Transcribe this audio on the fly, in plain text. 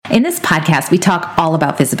In this podcast, we talk all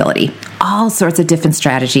about visibility, all sorts of different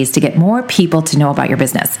strategies to get more people to know about your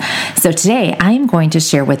business. So today, I am going to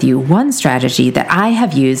share with you one strategy that I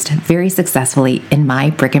have used very successfully in my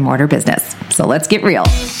brick and mortar business. So let's get real.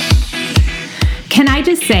 Can I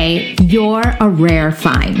just say, you're a rare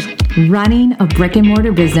find. Running a brick and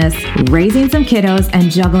mortar business, raising some kiddos,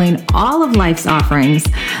 and juggling all of life's offerings.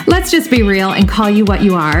 Let's just be real and call you what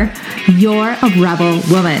you are. You're a rebel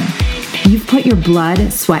woman. You've put your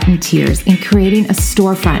blood, sweat, and tears in creating a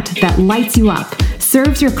storefront that lights you up,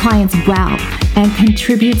 serves your clients well, and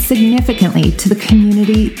contributes significantly to the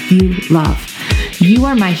community you love. You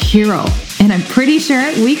are my hero, and I'm pretty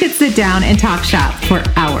sure we could sit down and talk shop for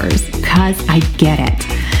hours, because I get it.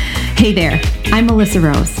 Hey there, I'm Melissa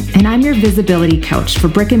Rose, and I'm your visibility coach for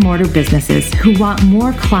brick and mortar businesses who want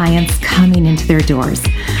more clients coming into their doors.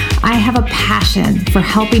 I have a passion for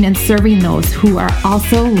helping and serving those who are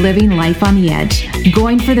also living life on the edge,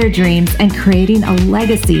 going for their dreams, and creating a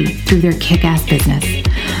legacy through their kick-ass business.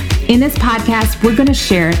 In this podcast, we're going to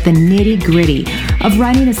share the nitty-gritty of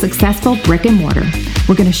running a successful brick and mortar.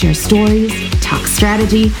 We're going to share stories, talk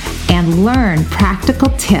strategy, and learn practical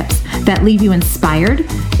tips that leave you inspired,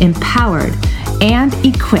 empowered, and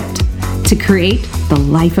equipped to create the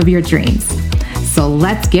life of your dreams. So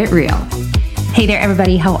let's get real. Hey there,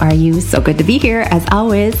 everybody. How are you? So good to be here. As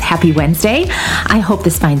always, happy Wednesday. I hope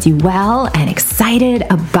this finds you well and excited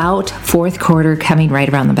about fourth quarter coming right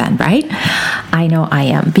around the bend, right? I know I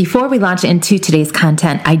am. Before we launch into today's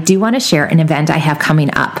content, I do want to share an event I have coming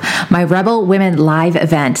up. My Rebel Women Live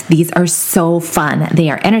event. These are so fun. They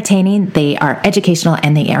are entertaining, they are educational,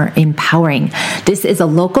 and they are empowering. This is a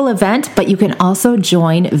local event, but you can also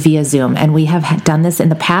join via Zoom. And we have done this in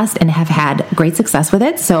the past and have had great success with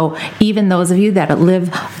it. So even those of you that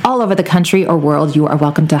live all over the country or world, you are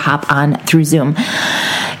welcome to hop on through Zoom.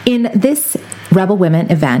 In this Rebel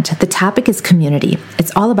Women event, the topic is community.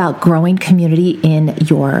 It's all about growing community in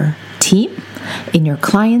your team, in your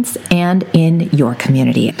clients, and in your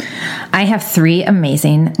community. I have 3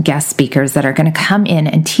 amazing guest speakers that are going to come in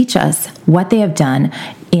and teach us what they have done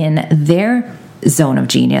in their zone of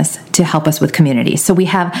genius to help us with community. So we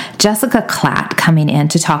have Jessica Klatt coming in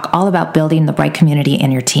to talk all about building the right community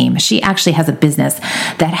in your team. She actually has a business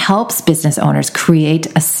that helps business owners create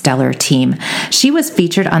a stellar team. She was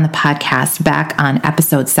featured on the podcast back on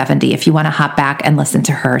episode 70. If you want to hop back and listen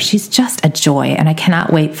to her, she's just a joy, and I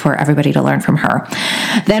cannot wait for everybody to learn from her.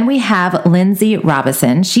 Then we have Lindsay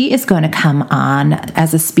Robinson. She is going to come on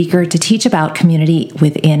as a speaker to teach about community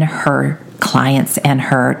within her clients and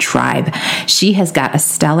her tribe. She has got a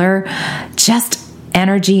stellar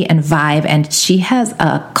energy and vibe, and she has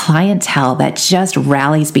a clientele that just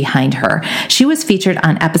rallies behind her. She was featured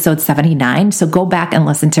on episode 79, so go back and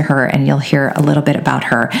listen to her and you'll hear a little bit about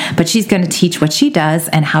her. But she's going to teach what she does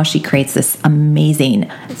and how she creates this amazing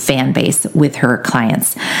fan base with her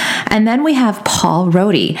clients. And then we have Paul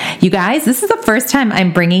Rohde. You guys, this is the first time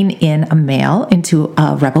I'm bringing in a male into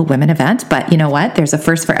a Rebel Women event, but you know what? There's a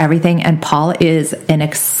first for everything, and Paul is an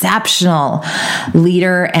exceptional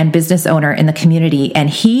leader and business owner in the community.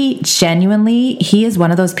 And he is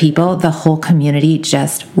one of those people the whole community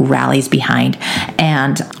just rallies behind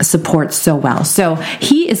and supports so well. So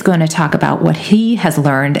he is going to talk about what he has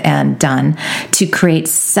learned and done to create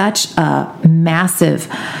such a massive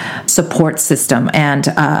support system and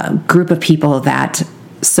a group of people that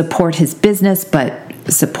support his business, but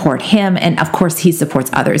support him. And of course, he supports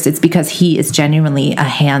others. It's because he is genuinely a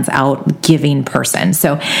hands-out giving person.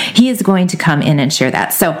 So he is going to come in and share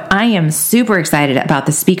that. So I am super excited about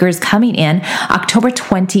the speakers coming in October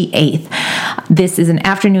 28th. This is an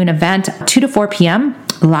afternoon event, 2 to 4 p.m.,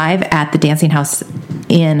 live at the Dancing House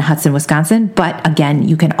in Hudson, Wisconsin. But again,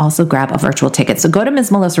 you can also grab a virtual ticket. So go to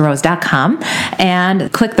MsMelissaRose.com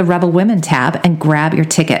and click the Rebel Women tab and grab your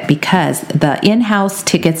ticket, because the in-house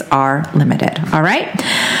tickets are limited. All right?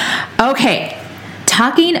 Okay.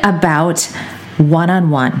 Talking about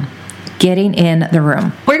one-on-one. Getting in the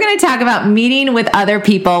room. We're going to talk about meeting with other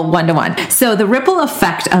people one-to-one. So the ripple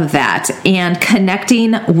effect of that and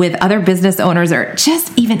connecting with other business owners, or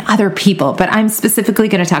just even other people. But I'm specifically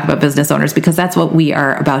going to talk about business owners because that's what we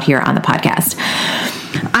are about here on the podcast.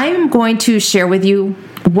 I'm going to share with you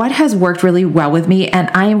what has worked really well with me, and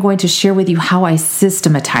I am going to share with you how I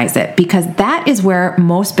systematize it, because that is where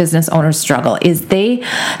most business owners struggle. Is they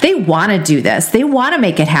want to do this, they want to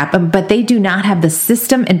make it happen, but they do not have the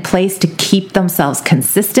system in place to keep themselves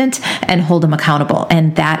consistent and hold them accountable.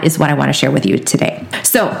 And that is what I want to share with you today.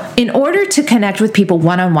 So in order to connect with people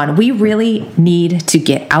one-on-one, we really need to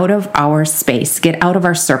get out of our space, get out of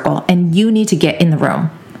our circle, and you need to get in the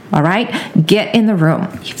room. All right. Get in the room.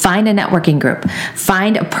 Find a networking group.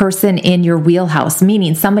 Find a person in your wheelhouse,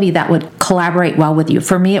 meaning somebody that would collaborate well with you.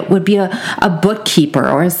 For me, it would be a bookkeeper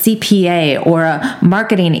or a CPA or a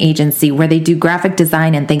marketing agency where they do graphic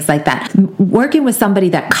design and things like that. Working with somebody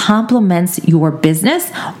that complements your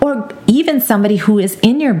business, or even somebody who is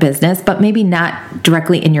in your business, but maybe not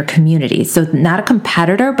directly in your community. So not a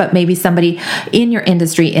competitor, but maybe somebody in your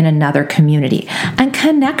industry in another community, and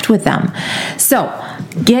connect with them. So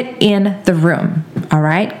get in the room, all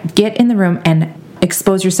right? Get in the room and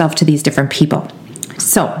expose yourself to these different people.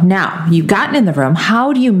 So now you've gotten in the room.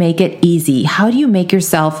 How do you make it easy? How do you make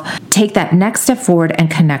yourself take that next step forward and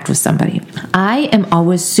connect with somebody? I am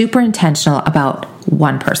always super intentional about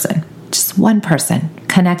one person, just one person.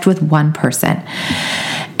 Connect with one person.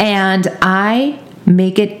 And I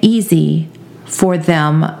make it easy for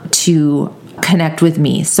them to connect with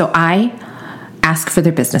me. So I ask for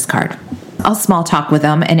their business card. I'll small talk with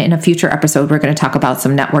them, and in a future episode, we're going to talk about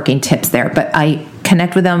some networking tips there. But I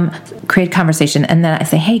connect with them, create conversation, and then I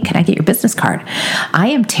say, hey, can I get your business card? I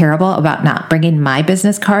am terrible about not bringing my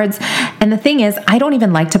business cards. And the thing is, I don't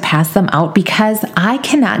even like to pass them out because I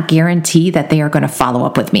cannot guarantee that they are going to follow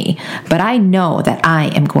up with me. But I know that I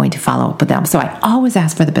am going to follow up with them. So I always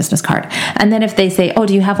ask for the business card. And then if they say, oh,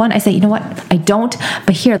 do you have one? I say, you know what? I don't.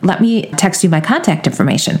 But here, let me text you my contact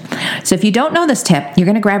information. So if you don't know this tip, you're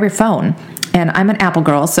going to grab your phone. And I'm an Apple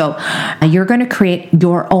girl, so you're going to create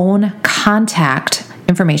your own contact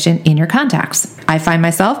information in your contacts. I find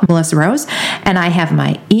myself, Melissa Rose, and I have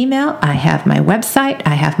my email, I have my website,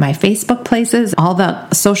 I have my Facebook places, all the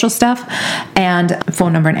social stuff, and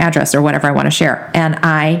phone number and address or whatever I want to share. And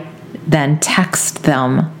I then text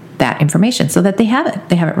them that information so that they have it.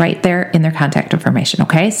 They have it right there in their contact information,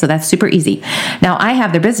 okay? So that's super easy. Now I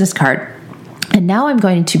have their business card. And now I'm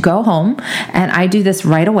going to go home, and I do this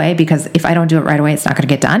right away because if I don't do it right away, it's not going to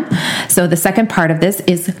get done. So the second part of this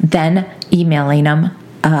is then emailing them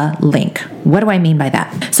a link. What do I mean by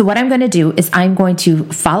that? So what I'm going to do is I'm going to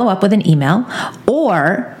follow up with an email,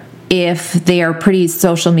 or if they are pretty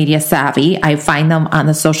social media savvy, I find them on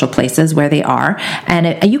the social places where they are.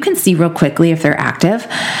 And you can see real quickly if they're active.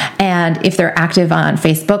 And if they're active on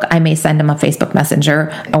Facebook, I may send them a Facebook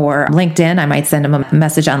Messenger, or LinkedIn, I might send them a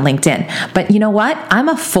message on LinkedIn. But you know what? I'm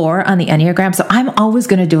a 4 on the Enneagram, so I'm always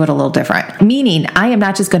going to do it a little different. Meaning, I am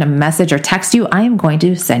not just going to message or text you. I am going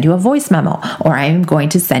to send you a voice memo, or I am going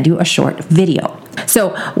to send you a short video. So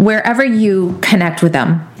wherever you connect with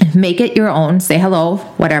them, make it your own, say hello,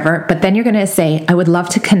 whatever, but then you're going to say, I would love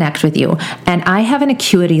to connect with you. And I have an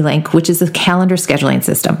Acuity link, which is a calendar scheduling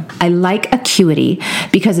system. I like Acuity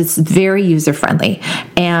because it's very user-friendly.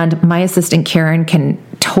 And my assistant, Karen, can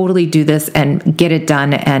totally do this and get it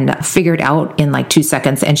done and figure it out in like 2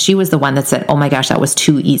 seconds. And she was the one that said, oh my gosh, that was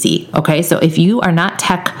too easy. Okay, so if you are not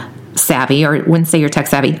tech savvy, or wouldn't say you're tech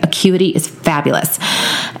savvy, Acuity is fabulous.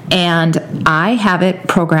 And I have it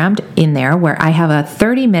programmed in there where I have a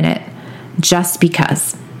 30-minute just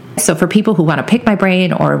because. So for people who want to pick my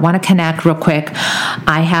brain or want to connect real quick,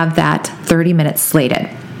 I have that 30 minutes slated.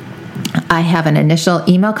 I have an initial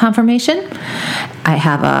email confirmation. I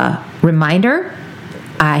have a reminder.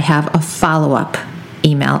 I have a follow-up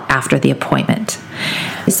email after the appointment.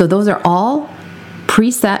 So those are all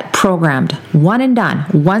preset, programmed, one and done.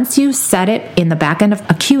 Once you set it in the back end of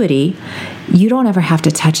Acuity, you don't ever have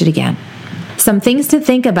to touch it again. Some things to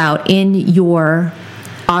think about in your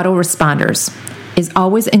autoresponders is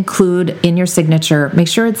always include in your signature, make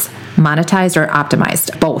sure it's monetized or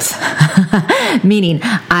optimized, both. Meaning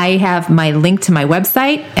I have my link to my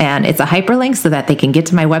website, and it's a hyperlink so that they can get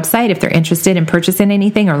to my website if they're interested in purchasing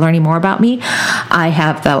anything or learning more about me. I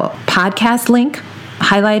have the podcast link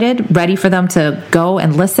highlighted, ready for them to go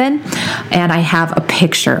and listen. And I have a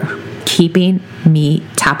picture keeping me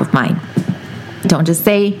top of mind. Don't just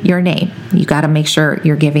say your name. You got to make sure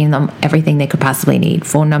you're giving them everything they could possibly need,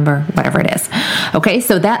 phone number, whatever it is. Okay,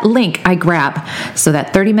 so that link I grab. So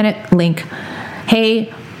that 30-minute link,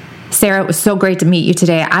 hey, Sarah, it was so great to meet you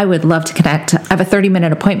today. I would love to connect. I have a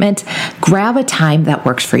 30-minute appointment. Grab a time that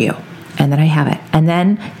works for you. And then I have it. And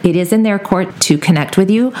then it is in their court to connect with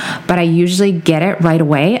you, but I usually get it right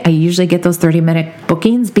away. I usually get those 30-minute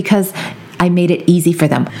bookings because I made it easy for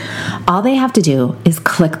them. All they have to do is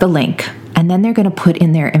click the link, and then they're going to put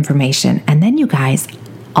in their information. And then you guys,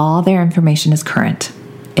 all their information is current.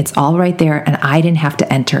 It's all right there, and I didn't have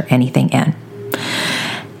to enter anything in.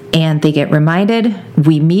 And they get reminded,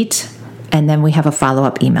 we meet, and then we have a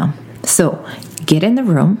follow-up email. So get in the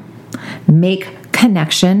room, make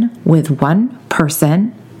connection with one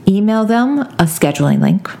person, email them a scheduling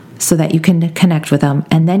link so that you can connect with them,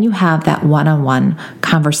 and then you have that one-on-one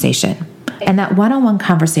conversation. And that one-on-one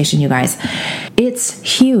conversation, you guys, it's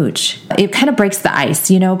huge. It kind of breaks the ice,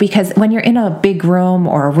 because when you're in a big room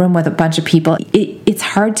or a room with a bunch of people, it's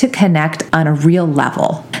hard to connect on a real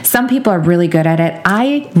level. Some people are really good at it.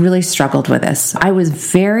 I really struggled with this. I was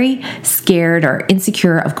very scared or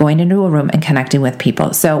insecure of going into a room and connecting with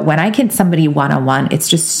people. So when I get somebody one-on-one, it's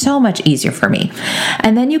just so much easier for me.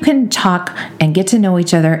 And then you can talk and get to know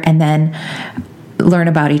each other and then learn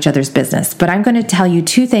about each other's business. But I'm going to tell you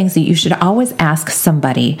 2 things that you should always ask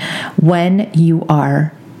somebody when you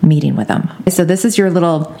are meeting with them. So this is your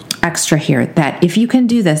little extra here, that if you can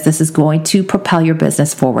do this, this is going to propel your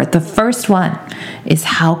business forward. The first one is,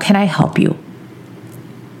 how can I help you?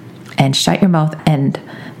 And shut your mouth and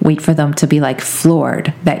wait for them to be like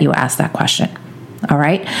floored that you asked that question. All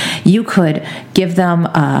right. You could give them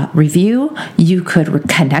a review. You could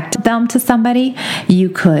connect them to somebody. You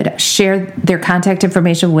could share their contact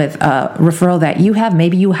information with a referral that you have.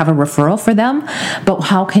 Maybe you have a referral for them, but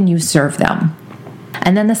how can you serve them?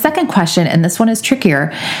 And then the second question, and this one is trickier,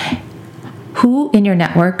 who in your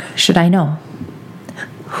network should I know?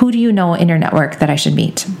 Who do you know in your network that I should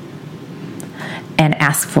meet? And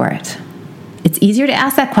ask for it. It's easier to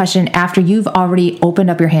ask that question after you've already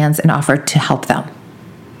opened up your hands and offered to help them.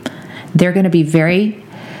 They're going to be very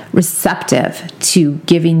receptive to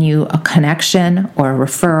giving you a connection or a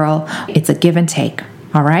referral. It's a give and take.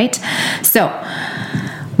 All right. So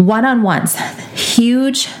one-on-ones,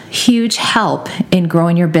 huge, huge help in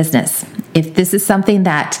growing your business. If this is something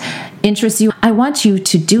that interests you, I want you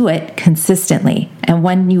to do it consistently. And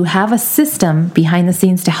when you have a system behind the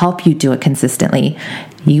scenes to help you do it consistently,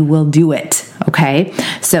 you will do it. Okay.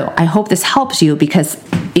 So I hope this helps you, because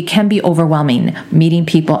it can be overwhelming meeting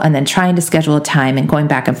people and then trying to schedule a time and going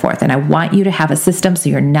back and forth. And I want you to have a system so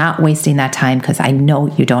you're not wasting that time, because I know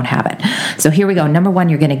you don't have it. So here we go. Number 1,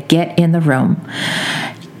 you're going to get in the room.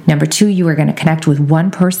 Number 2, you are going to connect with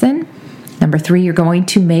one person. Number 3, you're going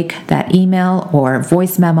to make that email or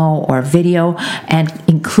voice memo or video and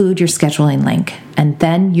include your scheduling link. And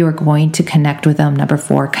then you're going to connect with them. Number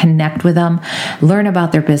 4, connect with them, learn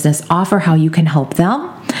about their business, offer how you can help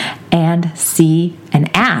them, and see and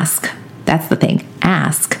ask. That's the thing.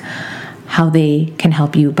 Ask how they can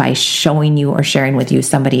help you by showing you or sharing with you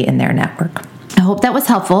somebody in their network. I hope that was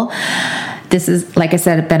helpful. This is, like I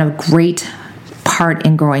said, been a great part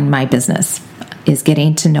in growing my business, is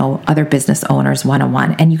getting to know other business owners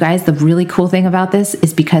one-on-one. And you guys, the really cool thing about this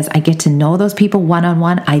is because I get to know those people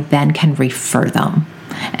one-on-one, I then can refer them.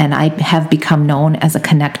 And I have become known as a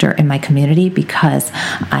connector in my community because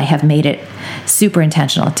I have made it super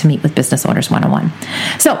intentional to meet with business owners one-on-one.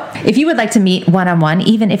 So if you would like to meet one-on-one,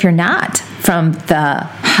 even if you're not from the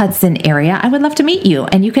Hudson area, I would love to meet you.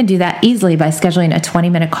 And you can do that easily by scheduling a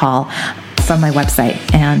 20-minute call from my website,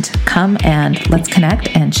 and come and let's connect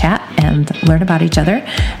and chat and learn about each other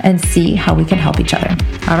and see how we can help each other.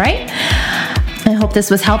 All right. I hope this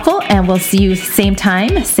was helpful, and we'll see you same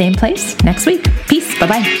time, same place next week. Peace.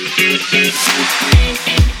 Bye-bye.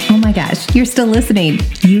 Oh my gosh, you're still listening.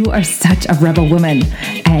 You are such a rebel woman,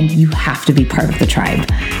 and you have to be part of the tribe.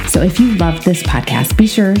 So if you love this podcast, be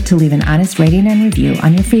sure to leave an honest rating and review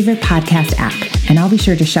on your favorite podcast app, and I'll be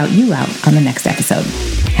sure to shout you out on the next episode.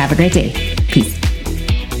 Have a great day. Peace.